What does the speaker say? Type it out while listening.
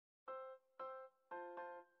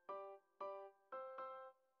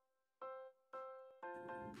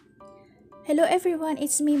Hello everyone,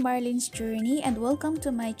 it's me Marilyn's Journey and welcome to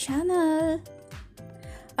my channel.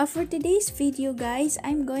 For today's video guys,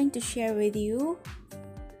 I'm going to share with you,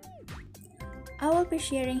 I will be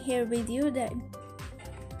sharing here with you the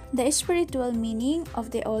spiritual meaning of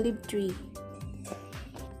the olive tree.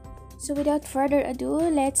 So without further ado,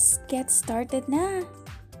 let's get started na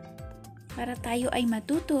para tayo ay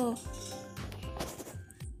matuto.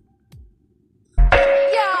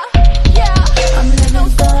 I'm living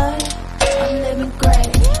good, I'm living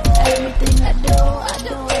great. Everything I do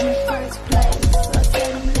in the first place. I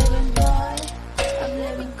said I'm living good, I'm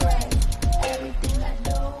living great. Everything I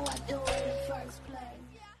do in the first place.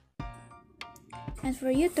 And for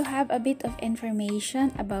you to have a bit of information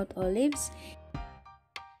about olives,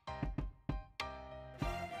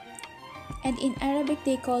 and in Arabic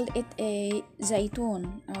they called it a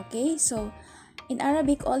zaitun. Okay, so in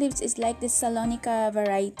Arabic, olives is like the Salonica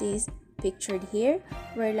varieties pictured here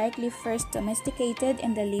were likely first domesticated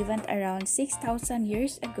in the Levant around 6,000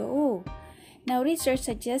 years ago. Now research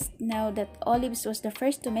suggests now that olives was the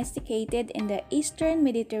first domesticated in the eastern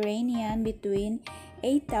Mediterranean between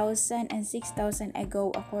 8,000 and 6,000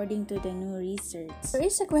 ago according to the new research. There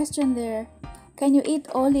is a question there. Can you eat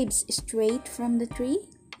olives straight from the tree?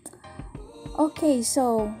 Okay,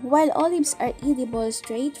 so while olives are edible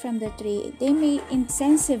straight from the tree, they may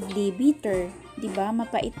insensibly bitter. Diba?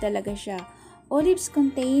 Mapait talaga siya. Olives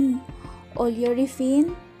contain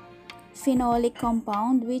oleurophene phenolic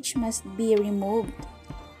compound which must be removed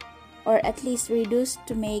or at least reduced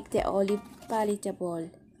to make the olive palatable.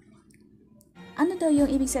 Ano daw yung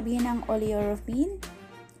ibig sabihin ng oleurophene?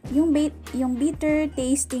 Yung bitter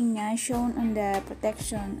tasting niya shown on the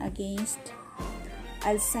protection against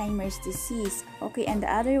Alzheimer's disease. Okay, and the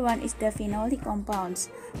other one is the phenolic compounds.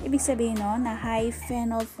 Ibig sabihin no, na high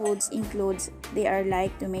phenol foods includes, they are like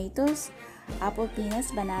tomatoes, apple, peanuts,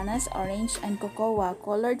 bananas, orange, and cocoa,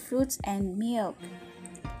 colored fruits, and milk.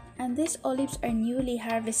 And these olives are newly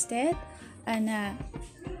harvested and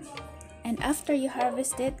after you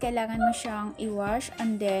harvested, kailangan mo siyang i-wash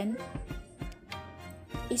and then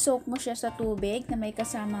i-soak mo siya sa tubig na may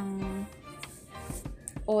kasamang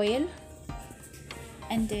oil.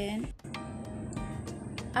 And then,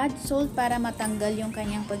 add salt para matanggal yung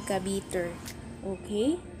kanyang pagka-bitter.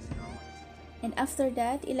 Okay? And after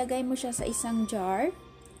that, ilagay mo siya sa isang jar,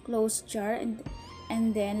 closed jar, and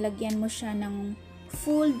then lagyan mo siya ng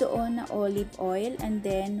full doon na olive oil and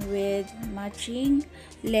then with matching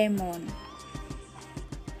lemon.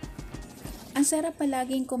 Ang sarap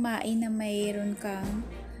palaging kumain na mayroon kang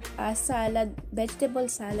salad,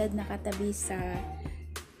 vegetable salad na katabi sa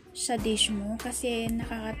dish mo kasi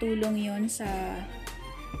nakakatulong yon sa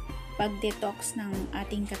pag-detox ng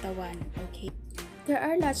ating katawan. Okay. There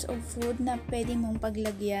are lots of food na pwede mong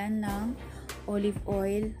paglagyan ng olive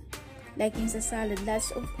oil. Like yung sa salad,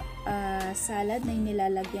 lots of salad na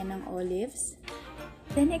nilalagyan ng olives.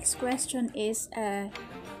 The next question is,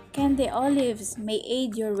 can the olives may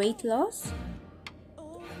aid your weight loss?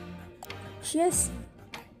 Yes.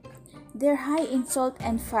 They're high in salt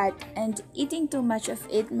and fat, and eating too much of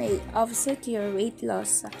it may offset your weight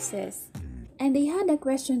loss success. And they had a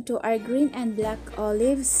question to, are green and black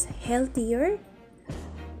olives healthier?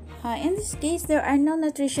 In this case, there are no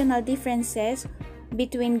nutritional differences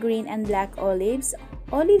between green and black olives.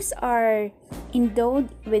 Olives are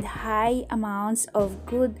endowed with high amounts of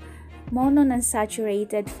good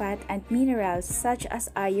monounsaturated fat and minerals such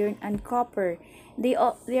as iron and copper. They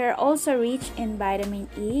are also rich in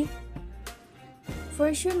vitamin E.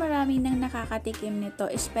 For sure, marami nang nakakatikim nito,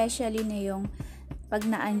 especially na yung pag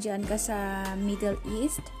naandyan ka sa Middle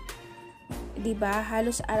East. Diba?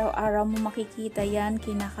 Halos araw-araw mo makikita yan,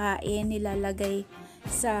 kinakain, nilalagay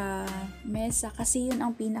sa mesa kasi yun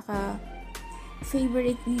ang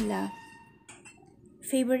pinaka-favorite nila.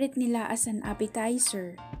 Favorite nila as an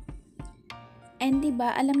appetizer. And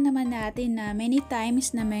diba, alam naman natin na many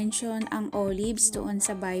times na mention ang olives doon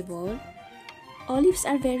sa Bible. Olives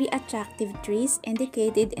are very attractive trees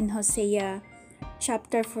indicated in Hosea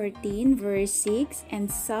chapter 14 verse 6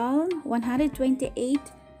 and Psalm 128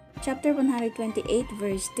 chapter 128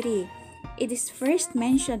 verse 3. It is first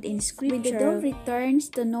mentioned in scripture when the dove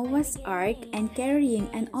returns to Noah's ark and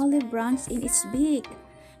carrying an olive branch in its beak.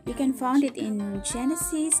 You can find it in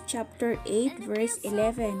Genesis chapter 8 verse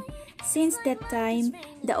 11. Since that time,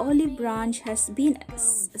 the olive branch has been a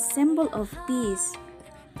symbol of peace.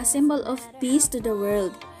 A symbol of peace to the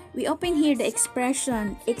world. We often hear the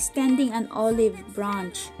expression, extending an olive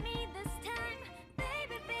branch.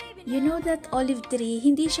 You know that olive tree,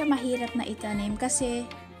 hindi siya mahirap na itanim kasi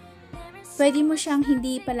pwede mo siyang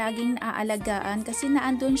hindi palaging naaalagaan kasi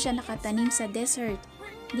naandun siya nakatanim sa desert.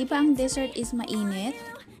 Di ba ang desert is mainit?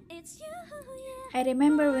 I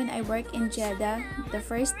remember when I worked in Jeddah, the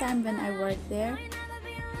first time when I worked there,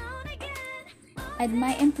 and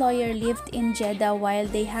my employer lived in Jeddah while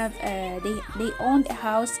they owned a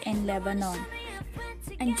house in Lebanon.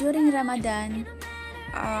 And during Ramadan,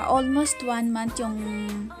 almost 1 month yung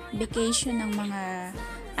vacation ng mga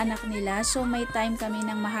anak nila. So may time kami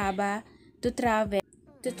ng mahaba to travel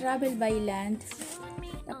by land.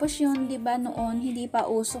 Tapos yun, 'di ba noon hindi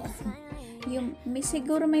pa uso yung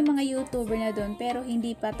siguro may mga YouTuber na doon pero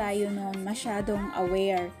hindi pa tayo noon masyadong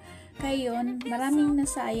aware. Kaya yun, maraming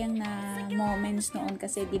nasayang na moments noon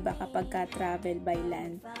kasi 'di ba kapag ka travel by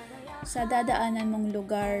land, sa dadaanan mong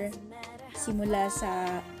lugar simula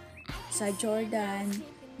sa Jordan,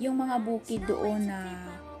 yung mga bukid doon na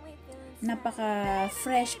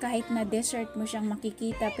napaka-fresh, kahit na desert mo siyang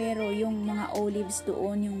makikita, pero yung mga olives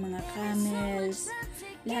doon, yung mga camels,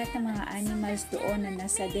 lahat ng mga animals doon na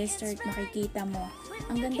nasa desert makikita mo.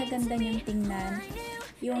 Ang ganda-ganda niyang tingnan.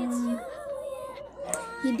 Yung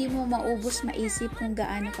hindi mo maubos maisip kung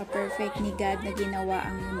gaano ka-perfect ni God na ginawa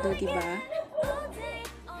ang mundo, di ba?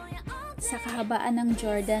 Sa kahabaan ng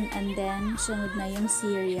Jordan and then sunod na yung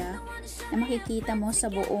Syria na makikita mo sa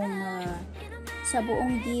buong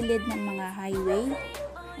gilid ng mga highway.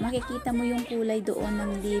 Makikita mo yung kulay doon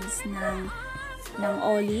ng leaves ng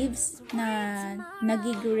olives na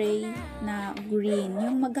nagi-gray na green,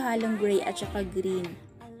 yung maghalong gray at saka green.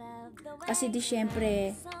 Kasi di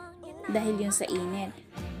syempre dahil yun sa init.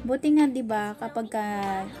 Buti nga 'di ba kapag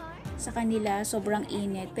sa kanila sobrang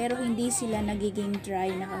init pero hindi sila nagiging dry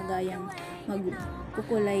na kagayang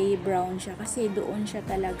magkukulay brown siya kasi doon siya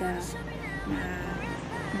talaga na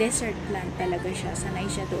desert plant talaga siya. Sanay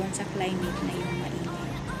siya doon sa climate na yung mainit.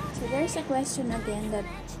 So there's a question again that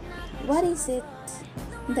what is it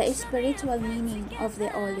the spiritual meaning of the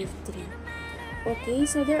olive tree? Okay,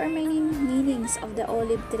 so there are many meanings of the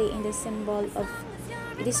olive tree in the symbol of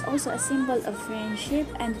it is also a symbol of friendship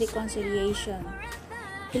and reconciliation,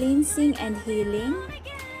 cleansing and healing,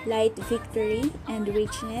 light, victory and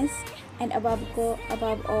richness, and above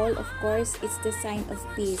all, of course, it's the sign of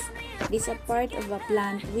peace. It is a part of a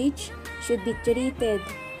plant which should be treated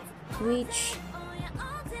with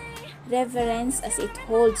reverence as it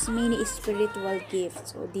holds many spiritual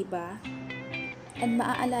gifts. So, diba? And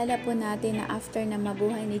maaalala po natin na after na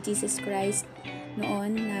mabuhay ni Jesus Christ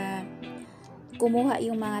noon na kumuha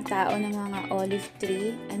yung mga tao ng mga olive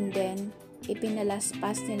tree and then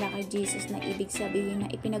ipinalaspas nila kay Jesus na ibig sabihin na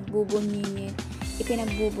ipinagbubunyi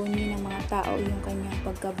ng mga tao yung kanyang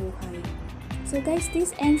pagkabuhay. So guys, this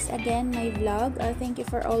ends again my vlog. Thank you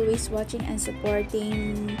for always watching and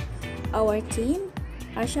supporting our team.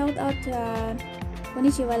 Shout out to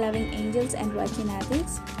Konnichiwa Loving Angels and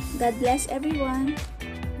Wachinatics. God bless everyone.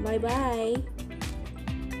 Bye-bye.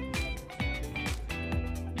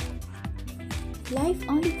 Life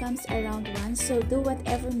only comes around once, so do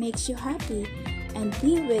whatever makes you happy and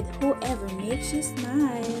be with whoever makes you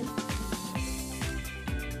smile.